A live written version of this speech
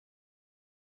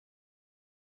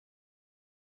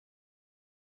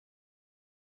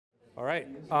All right.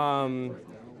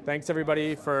 Thanks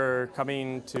everybody for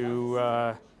coming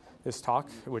to this talk,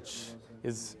 which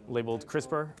is labeled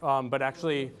CRISPR. But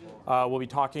actually, we'll be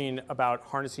talking about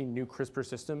harnessing new CRISPR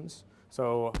systems.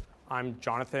 So I'm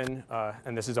Jonathan,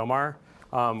 and this is Omar.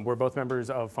 We're both members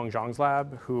of Feng Zhang's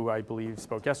lab, who I believe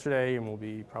spoke yesterday and will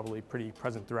be probably pretty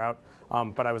present throughout.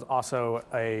 But I was also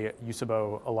a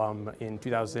UCIBO alum in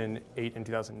 2008 and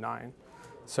 2009.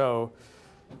 So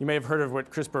you may have heard of what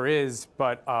CRISPR is,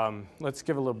 but let's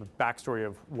give a little bit of backstory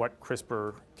of what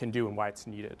CRISPR can do and why it's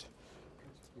needed.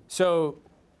 So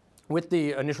with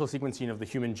the initial sequencing of the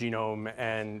human genome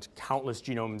and countless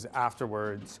genomes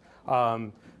afterwards,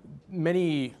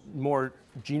 many more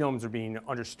genomes are being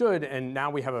understood, and now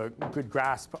we have a good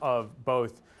grasp of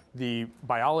both the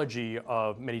biology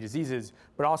of many diseases,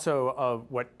 but also of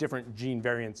what different gene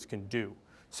variants can do.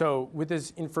 So with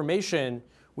this information,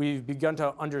 we've begun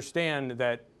to understand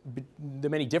that the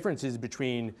many differences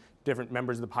between different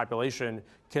members of the population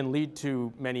can lead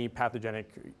to many pathogenic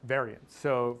variants.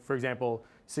 So for example,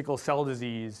 sickle cell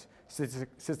disease,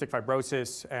 cystic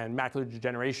fibrosis, and macular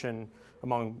degeneration,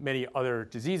 among many other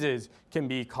diseases, can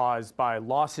be caused by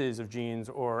losses of genes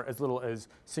or as little as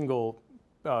single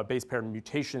base pair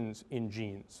mutations in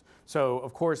genes. So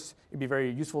of course, it'd be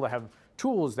very useful to have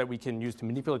tools that we can use to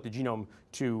manipulate the genome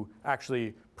to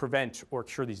actually prevent or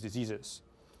cure these diseases.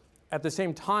 At the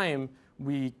same time,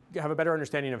 we have a better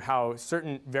understanding of how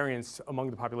certain variants among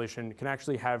the population can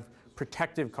actually have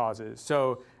protective causes.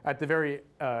 So at the very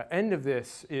end of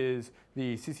this is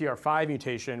the CCR5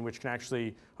 mutation, which can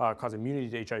actually cause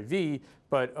immunity to HIV,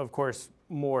 but of course,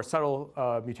 more subtle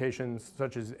mutations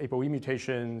such as ApoE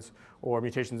mutations or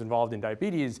mutations involved in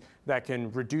diabetes that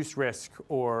can reduce risk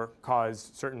or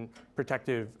cause certain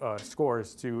protective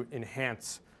scores to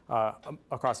enhance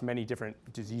across many different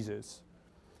diseases.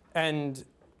 And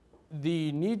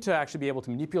the need to actually be able to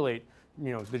manipulate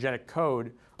the genetic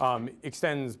code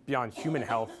extends beyond human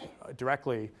health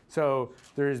directly. So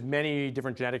there's many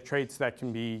different genetic traits that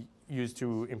can be used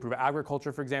to improve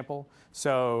agriculture, for example.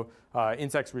 So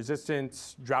insect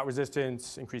resistance, drought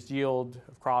resistance, increased yield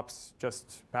of crops.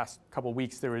 Just past couple of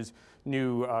weeks, there was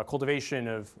new cultivation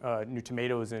of new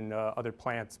tomatoes and other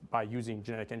plants by using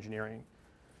genetic engineering.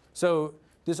 So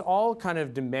this all kind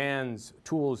of demands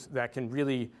tools that can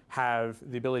really have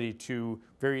the ability to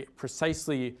very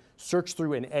precisely search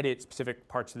through and edit specific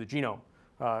parts of the genome,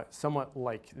 somewhat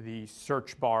like the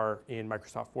search bar in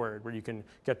Microsoft Word, where you can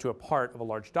get to a part of a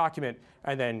large document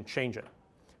and then change it.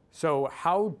 So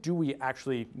how do we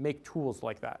actually make tools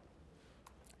like that?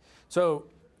 So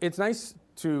it's nice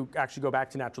to actually go back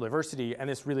to natural diversity, and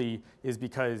this really is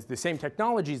because the same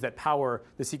technologies that power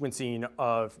the sequencing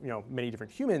of many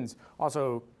different humans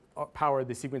also power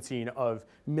the sequencing of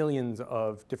millions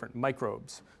of different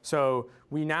microbes. So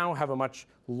we now have a much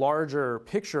larger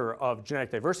picture of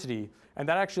genetic diversity, and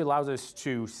that actually allows us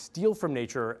to steal from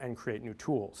nature and create new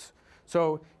tools.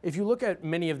 So if you look at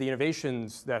many of the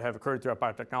innovations that have occurred throughout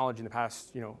biotechnology in the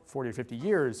past 40 or 50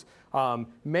 years,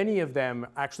 many of them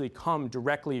actually come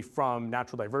directly from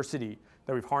natural diversity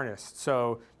that we've harnessed.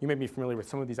 So you may be familiar with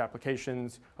some of these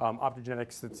applications.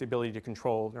 Optogenetics, that's the ability to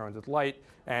control neurons with light,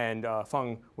 and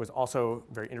Feng was also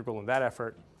very integral in that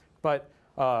effort. But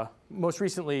most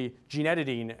recently, gene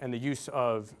editing and the use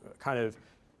of kind of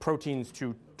proteins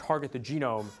to target the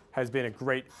genome has been a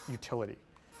great utility.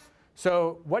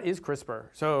 So what is CRISPR?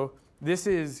 So this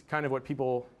is kind of what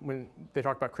people, when they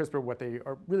talk about CRISPR, what they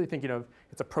are really thinking of.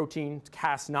 It's a protein, it's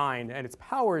Cas9, and its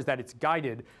power is that it's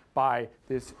guided by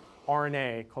this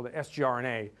RNA called an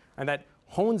sgRNA, and that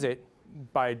hones it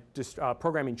by just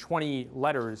programming 20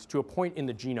 letters to a point in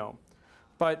the genome.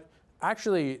 But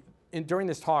actually, during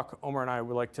this talk, Omar and I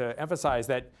would like to emphasize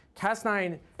that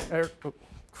CRISPR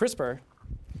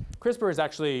is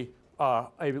actually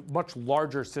a much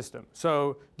larger system.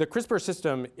 So the CRISPR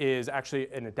system is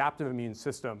actually an adaptive immune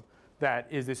system that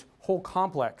is this whole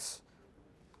complex,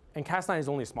 and Cas9 is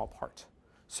only a small part.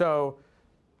 So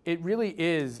it really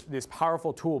is this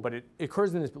powerful tool, but it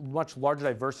occurs in this much larger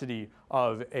diversity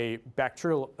of a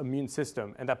bacterial immune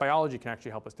system, and that biology can actually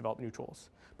help us develop new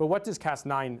tools. But what does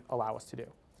Cas9 allow us to do?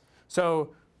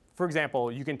 So for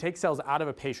example, you can take cells out of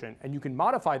a patient and you can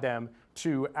modify them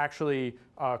to actually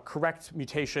correct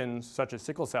mutations such as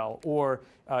sickle cell, or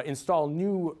install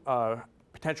new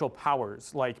potential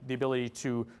powers like the ability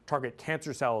to target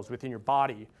cancer cells within your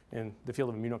body in the field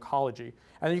of immuno-oncology.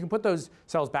 And then you can put those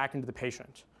cells back into the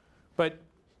patient. But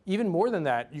even more than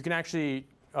that, you can actually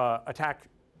attack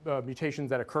mutations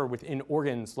that occur within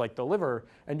organs like the liver,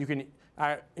 and you can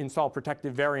install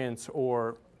protective variants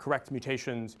or correct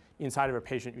mutations inside of a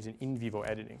patient using in vivo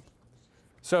editing.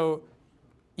 So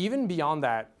even beyond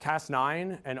that,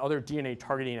 Cas9 and other DNA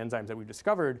targeting enzymes that we've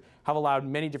discovered have allowed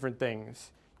many different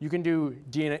things. You can do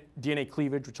DNA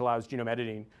cleavage, which allows genome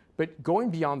editing. But going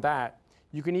beyond that,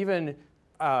 you can even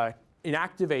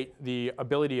inactivate the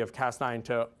ability of Cas9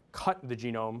 to cut the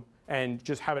genome and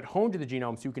just have it honed to the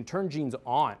genome so you can turn genes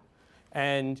on.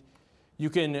 And you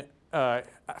can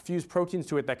fuse proteins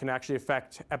to it that can actually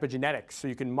affect epigenetics. So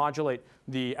you can modulate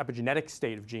the epigenetic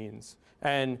state of genes.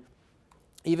 And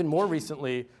even more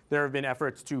recently, there have been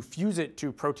efforts to fuse it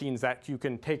to proteins that you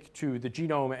can take to the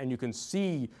genome, and you can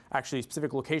see actually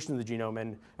specific locations of the genome.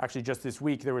 And actually just this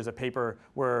week, there was a paper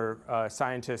where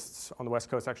scientists on the West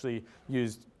Coast actually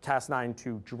used Cas9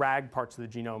 to drag parts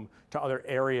of the genome to other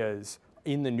areas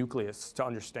in the nucleus to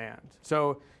understand.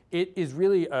 So it is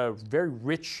really a very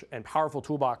rich and powerful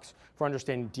toolbox for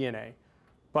understanding DNA.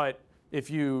 But if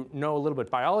you know a little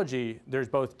bit biology, there's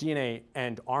both DNA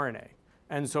and RNA.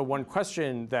 And so one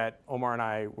question that Omar and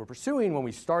I were pursuing when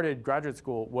we started graduate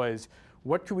school was,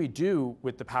 what could we do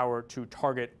with the power to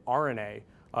target RNA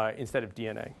instead of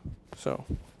DNA? So,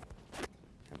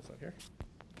 hand this up here.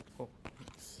 Cool.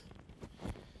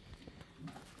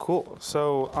 Cool.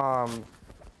 So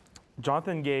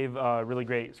Jonathan gave a really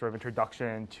great sort of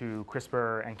introduction to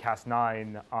CRISPR and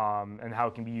Cas9 and how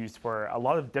it can be used for a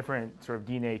lot of different sort of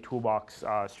DNA toolbox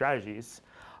strategies.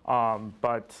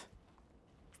 But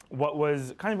what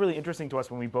was kind of really interesting to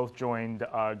us when we both joined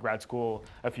grad school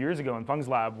a few years ago in Fung's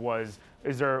lab was,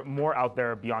 is there more out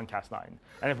there beyond Cas9?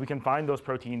 And if we can find those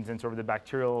proteins in sort of the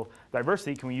bacterial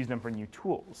diversity, can we use them for new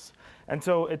tools? And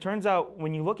so it turns out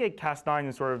when you look at Cas9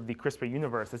 in sort of the CRISPR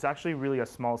universe, it's actually really a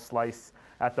small slice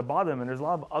at the bottom. And there's a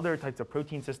lot of other types of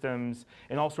protein systems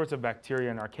in all sorts of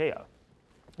bacteria and archaea.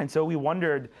 And so we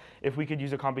wondered if we could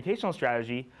use a computational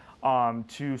strategy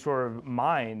to sort of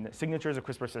mine signatures of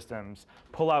CRISPR systems,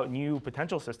 pull out new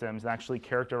potential systems, and actually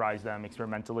characterize them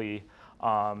experimentally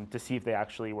to see if they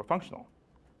actually were functional.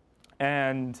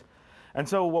 And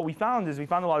so what we found is we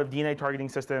found a lot of DNA targeting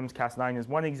systems. Cas9 is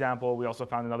one example. We also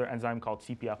found another enzyme called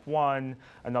CPF1,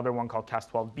 another one called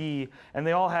Cas12b. And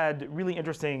they all had really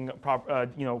interesting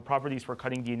properties for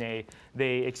cutting DNA.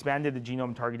 They expanded the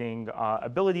genome targeting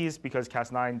abilities because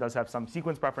Cas9 does have some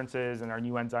sequence preferences, and our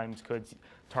new enzymes could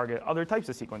target other types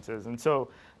of sequences. And so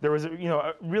there was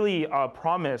really a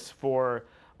promise for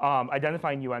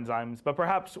identifying new enzymes. But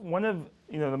perhaps one of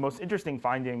the most interesting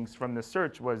findings from this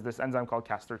search was this enzyme called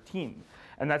Cas13.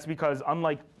 And that's because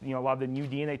unlike a lot of the new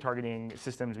DNA targeting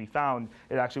systems we found,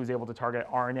 it actually was able to target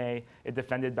RNA. It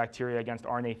defended bacteria against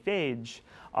RNA phage.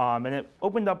 And it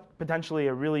opened up potentially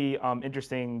a really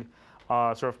interesting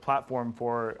sort of platform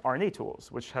for RNA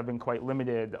tools, which have been quite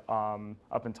limited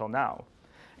up until now.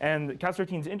 And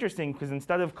Cas13 is interesting because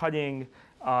instead of cutting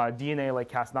DNA like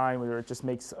Cas9, where it just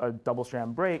makes a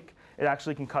double-strand break, it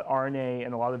actually can cut RNA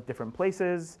in a lot of different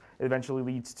places. It eventually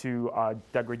leads to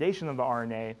degradation of the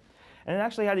RNA. And it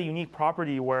actually had a unique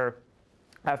property where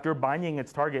after binding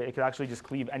its target, it could actually just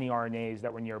cleave any RNAs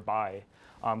that were nearby,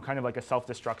 kind of like a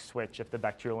self-destruct switch if the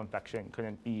bacterial infection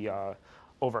couldn't be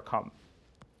overcome.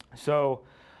 So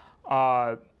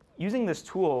using this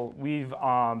tool, we've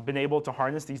been able to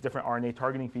harness these different RNA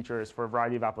targeting features for a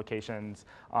variety of applications.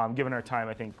 Given our time,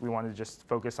 I think we wanted to just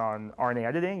focus on RNA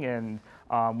editing and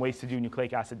ways to do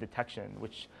nucleic acid detection,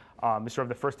 which is sort of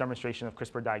the first demonstration of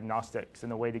CRISPR diagnostics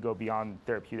and a way to go beyond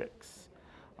therapeutics.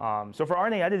 So for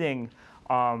RNA editing,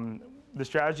 the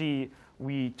strategy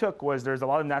we took was there's a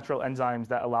lot of natural enzymes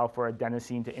that allow for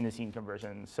adenosine to inosine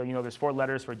conversion. So there's 4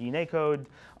 letters for DNA code.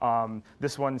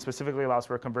 This one specifically allows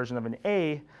for a conversion of an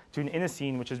A to an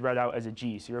inosine, which is read out as a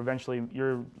G. So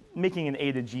you're making an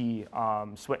A to G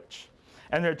switch.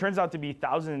 And there turns out to be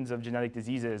thousands of genetic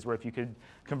diseases where if you could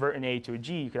convert an A to a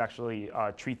G, you could actually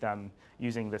treat them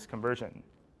using this conversion.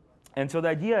 And so the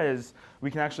idea is we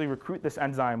can actually recruit this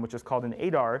enzyme, which is called an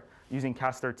ADAR, using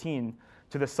Cas13,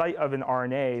 to the site of an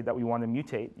RNA that we want to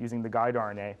mutate using the guide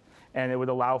RNA. And it would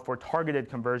allow for targeted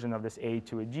conversion of this A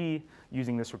to a G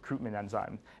using this recruitment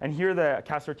enzyme. And here the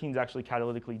Cas13 is actually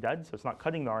catalytically dead, so it's not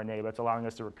cutting the RNA, but it's allowing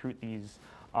us to recruit these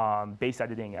base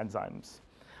editing enzymes.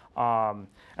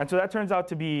 And so that turns out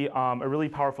to be a really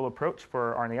powerful approach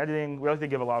for RNA editing. We like to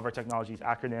give a lot of our technologies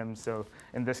acronyms. So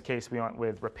in this case, we went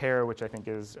with REPAIR, which I think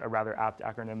is a rather apt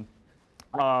acronym.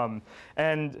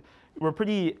 And we're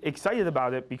pretty excited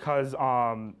about it because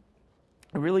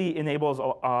it really enables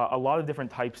a lot of different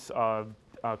types of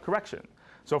correction.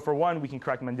 So for one, we can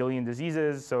correct Mendelian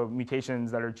diseases. So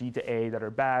mutations that are G to A that are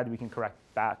bad, we can correct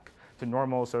back to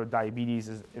normal. So diabetes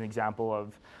is an example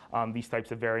of these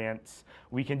types of variants.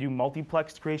 We can do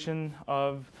multiplexed creation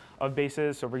of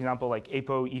bases. So for example, like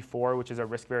ApoE4, which is a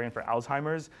risk variant for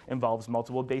Alzheimer's, involves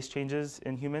multiple base changes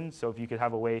in humans. So if you could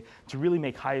have a way to really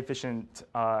make high efficient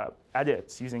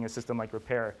edits using a system like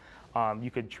repair,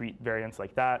 you could treat variants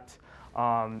like that.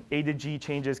 A to G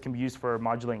changes can be used for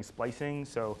modulating splicing.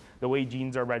 So the way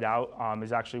genes are read out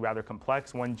is actually rather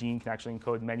complex. One gene can actually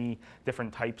encode many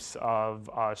different types of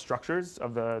structures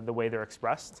of the way they're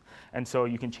expressed. And so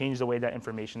you can change the way that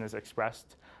information is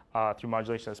expressed through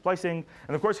modulation of splicing.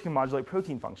 And of course, you can modulate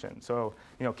protein function. So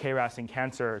KRAS in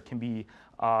cancer can be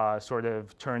sort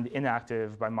of turned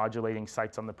inactive by modulating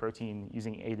sites on the protein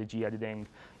using A to G editing.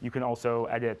 You can also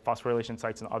edit phosphorylation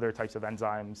sites and other types of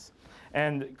enzymes.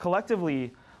 And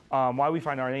collectively, why we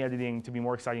find RNA editing to be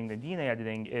more exciting than DNA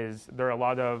editing is there are a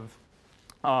lot of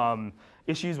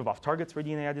issues with off-targets for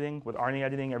DNA editing. With RNA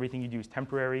editing, everything you do is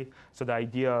temporary. So the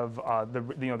idea of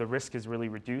the risk is really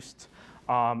reduced.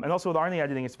 And also with RNA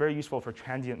editing, it's very useful for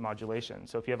transient modulation.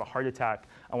 So if you have a heart attack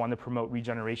and want to promote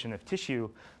regeneration of tissue,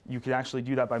 you can actually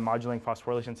do that by modulating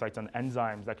phosphorylation sites on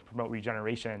enzymes that can promote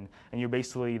regeneration. And you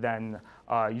basically then,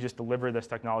 you just deliver this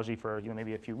technology for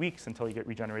maybe a few weeks until you get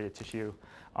regenerated tissue.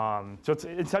 So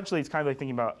essentially, it's kind of like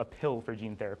thinking about a pill for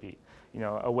gene therapy,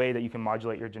 a way that you can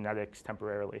modulate your genetics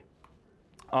temporarily.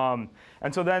 And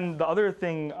so then the other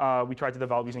thing we tried to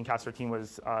develop using Cas13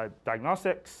 was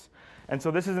diagnostics. And so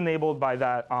this is enabled by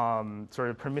that sort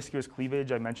of promiscuous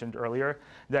cleavage I mentioned earlier.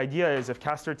 The idea is if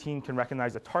Cas13 can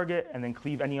recognize a target and then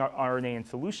cleave any RNA in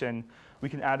solution, we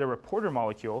can add a reporter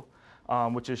molecule,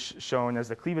 which is shown as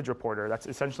the cleavage reporter. That's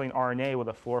essentially an RNA with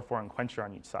a fluorophore and quencher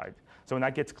on each side. So when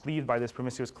that gets cleaved by this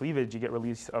promiscuous cleavage, you get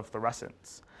release of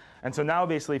fluorescence. And so now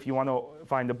basically, if you want to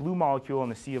find a blue molecule in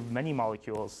the sea of many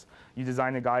molecules, you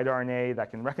design a guide RNA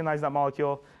that can recognize that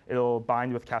molecule. It'll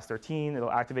bind with Cas13. It'll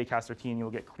activate Cas13.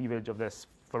 You'll get cleavage of this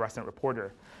fluorescent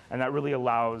reporter. And that really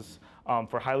allows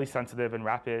for highly sensitive and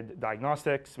rapid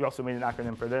diagnostics. We also made an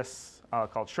acronym for this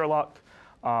called Sherlock.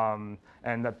 And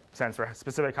that stands for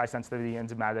specific high sensitivity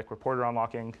enzymatic reporter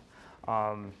unlocking.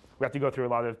 We have to go through a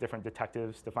lot of different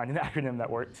detectives to find an acronym that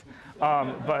worked.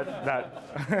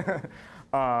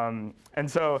 And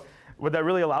so what that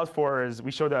really allows for is we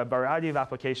showed a variety of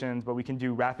applications, but we can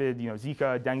do rapid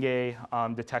Zika, dengue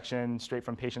detection straight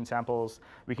from patient samples.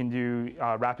 We can do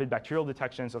rapid bacterial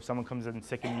detection. So if someone comes in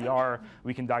sick in the ER,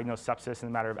 we can diagnose sepsis in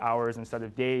a matter of hours instead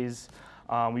of days.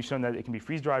 We've shown that it can be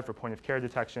freeze-dried for point-of-care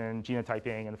detection,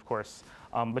 genotyping, and of course,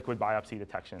 liquid biopsy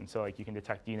detection. So like you can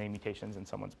detect DNA mutations in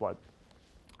someone's blood.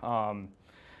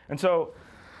 And so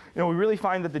we really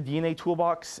find that the DNA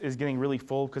toolbox is getting really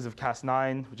full because of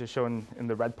Cas9, which is shown in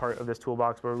the red part of this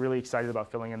toolbox. But we're really excited about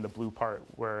filling in the blue part,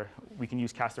 where we can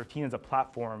use Cas13 as a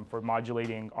platform for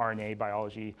modulating RNA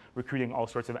biology, recruiting all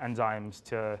sorts of enzymes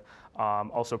to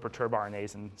also perturb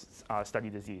RNAs and study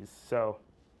disease. So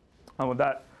with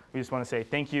that, we just want to say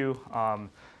thank you.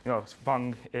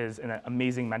 Fung is an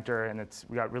amazing mentor, and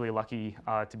we got really lucky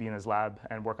to be in his lab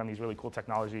and work on these really cool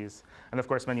technologies. And of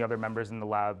course, many other members in the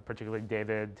lab, particularly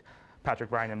David, Patrick,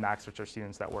 Brian, and Max, which are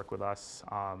students that work with us,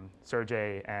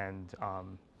 Sergey, and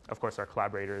of course, our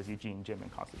collaborators, Eugene, Jim,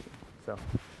 and Constantine. So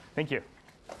thank you.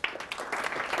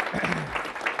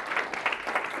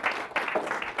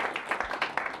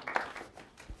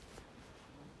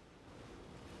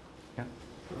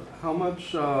 How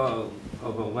much of a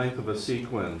length of a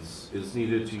sequence is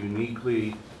needed to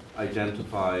uniquely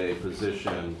identify a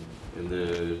position in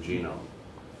the genome?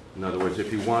 In other words,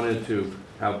 if you wanted to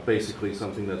have basically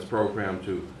something that's programmed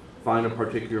to find a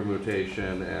particular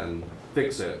mutation and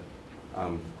fix it,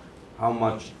 how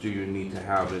much do you need to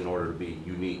have in order to be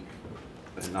unique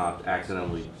and not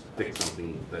accidentally fix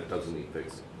something that doesn't need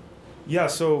fixing? Yeah,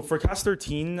 so for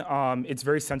Cas13, it's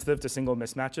very sensitive to single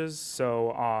mismatches.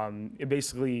 So it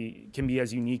basically can be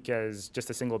as unique as just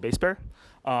a single base pair,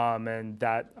 and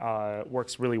that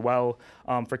works really well.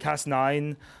 For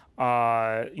Cas9,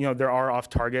 there are off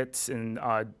targets,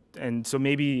 and so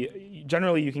maybe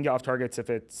generally you can get off targets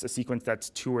if it's a sequence that's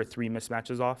 2 or 3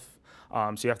 mismatches off.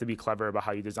 So you have to be clever about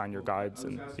how you design your guides. I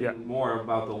was asking more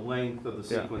about the length of the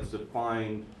sequence to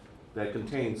find that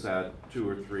contains that 2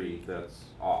 or 3 that's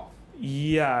off.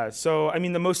 Yeah, so I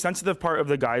mean, the most sensitive part of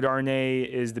the guide RNA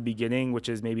is the beginning, which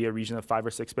is maybe a region of 5 or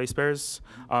 6 base pairs.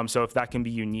 So if that can be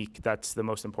unique, that's the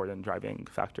most important driving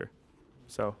factor.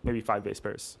 So maybe 5 base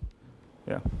pairs.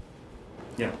 Yeah.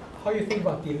 Yeah. How do you think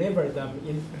about deliver them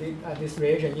in this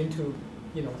reagent into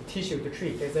tissue to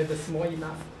treat? Is it small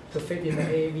enough to fit in the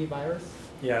AAV virus?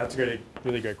 Yeah, that's a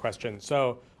really great question.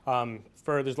 So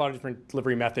there's a lot of different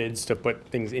delivery methods to put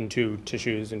things into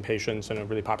tissues in patients, and a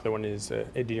really popular one is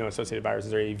adeno-associated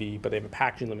viruses, or AAV, but they have a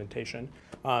packaging limitation,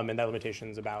 and that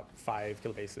limitation is about 5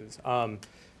 kilobases.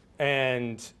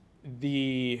 And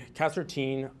the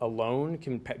Cas13 alone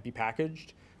can be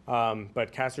packaged,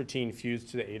 but Cas13 fused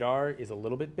to the ADAR is a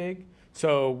little bit big.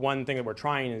 So one thing that we're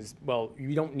trying is, well,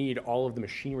 you don't need all of the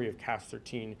machinery of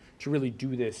Cas13 to really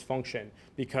do this function,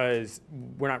 because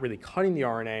we're not really cutting the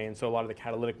RNA, and so a lot of the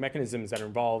catalytic mechanisms that are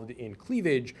involved in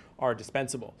cleavage are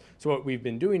dispensable. So what we've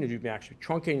been doing is we've been actually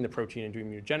truncating the protein and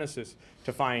doing mutagenesis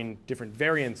to find different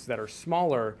variants that are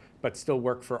smaller but still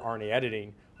work for RNA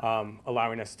editing,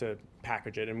 allowing us to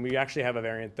package it. And we actually have a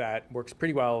variant that works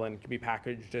pretty well and can be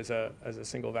packaged as a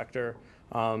single vector.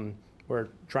 We're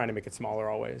trying to make it smaller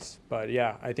always. But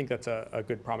yeah, I think that's a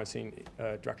good promising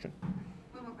direction.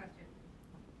 One more question.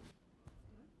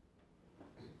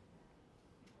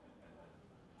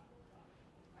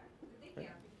 Thank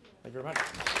you. Thank you very much.